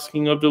we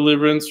asking of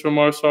deliverance from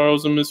our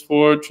sorrows and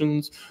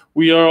misfortunes,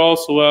 we are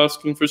also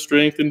asking for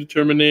strength and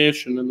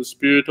determination and the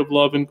spirit of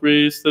love and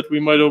grace, that we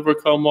might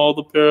overcome all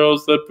the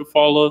perils that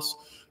befall us.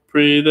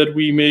 Pray that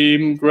we may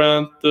be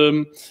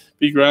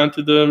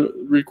granted the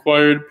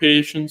required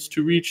patience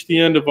to reach the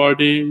end of our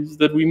days,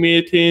 that we may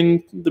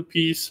attain the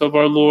peace of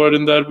our Lord,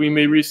 and that we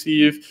may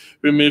receive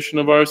remission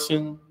of our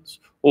sins.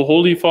 O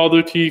Holy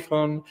Father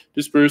Tikhon,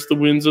 disperse the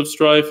winds of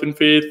strife and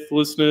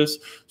faithlessness,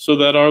 so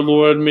that our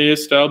Lord may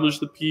establish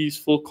the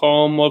peaceful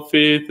calm of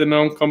faith and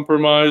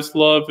uncompromised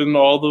love in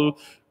all the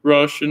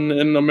Russian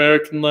and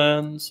American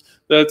lands,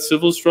 that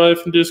civil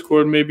strife and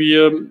discord may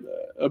be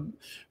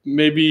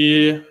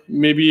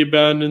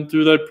abandoned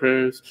through thy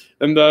prayers,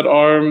 and that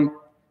our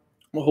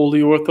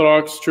Holy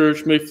Orthodox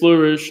Church may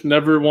flourish,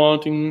 never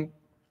wanting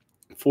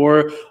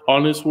for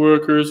honest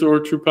workers or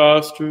true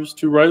pastors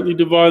to rightly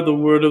divide the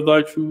word of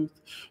thy truth.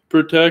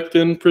 Protect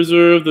and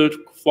preserve the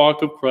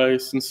flock of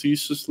Christ, and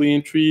ceaselessly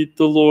entreat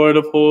the Lord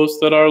of hosts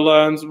that our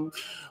lands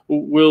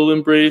will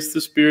embrace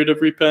the spirit of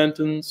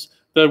repentance,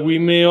 that we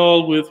may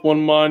all with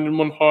one mind and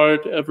one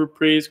heart ever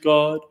praise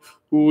God,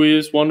 who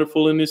is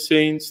wonderful in his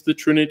saints, the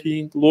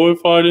Trinity,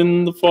 glorified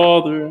in the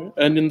Father,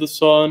 and in the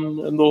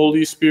Son, and the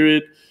Holy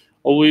Spirit,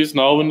 always,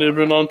 now, and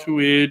ever, and unto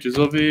ages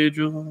of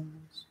ages.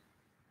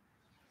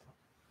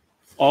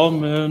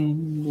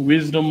 Amen.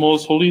 Wisdom,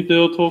 most holy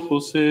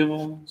Theotokos, save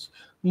us.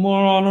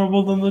 More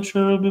honorable than the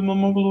cherubim, and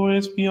more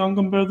glorious beyond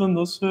compare than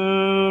the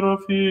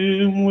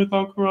seraphim.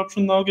 Without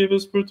corruption thou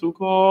gavest birth to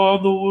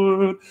God, the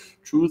Word.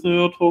 True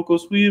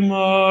Theotokos, we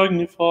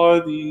magnify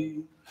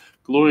thee.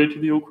 Glory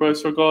to thee, O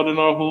Christ, our God and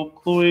our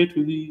hope. Glory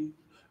to thee.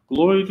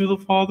 Glory to the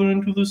Father,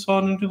 and to the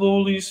Son, and to the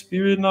Holy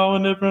Spirit, now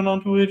and ever, and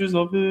unto ages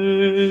of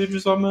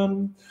ages.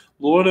 Amen.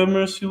 Lord have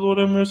mercy, Lord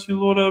have mercy,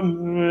 Lord have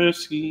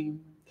mercy.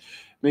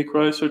 May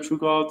Christ, our true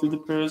God, through the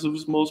prayers of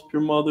his most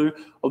pure mother,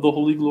 of the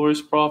holy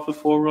glorious prophet,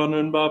 forerunner,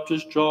 and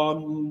Baptist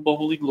John, the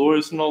holy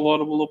glorious and all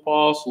laudable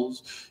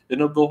apostles,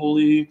 and of the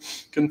holy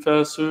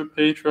confessor,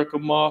 patriarch of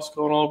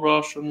Moscow and all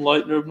Russia,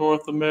 enlightener of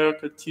North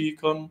America,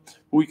 Tikhon,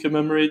 who we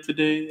commemorate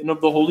today, and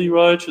of the holy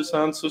righteous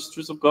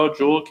ancestors of God,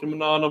 Joachim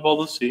and Anna, of all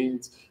the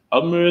saints,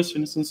 have mercy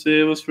and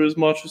save us, for as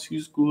much as he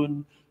is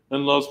good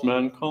and loves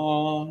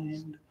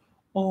mankind.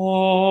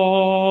 Amen.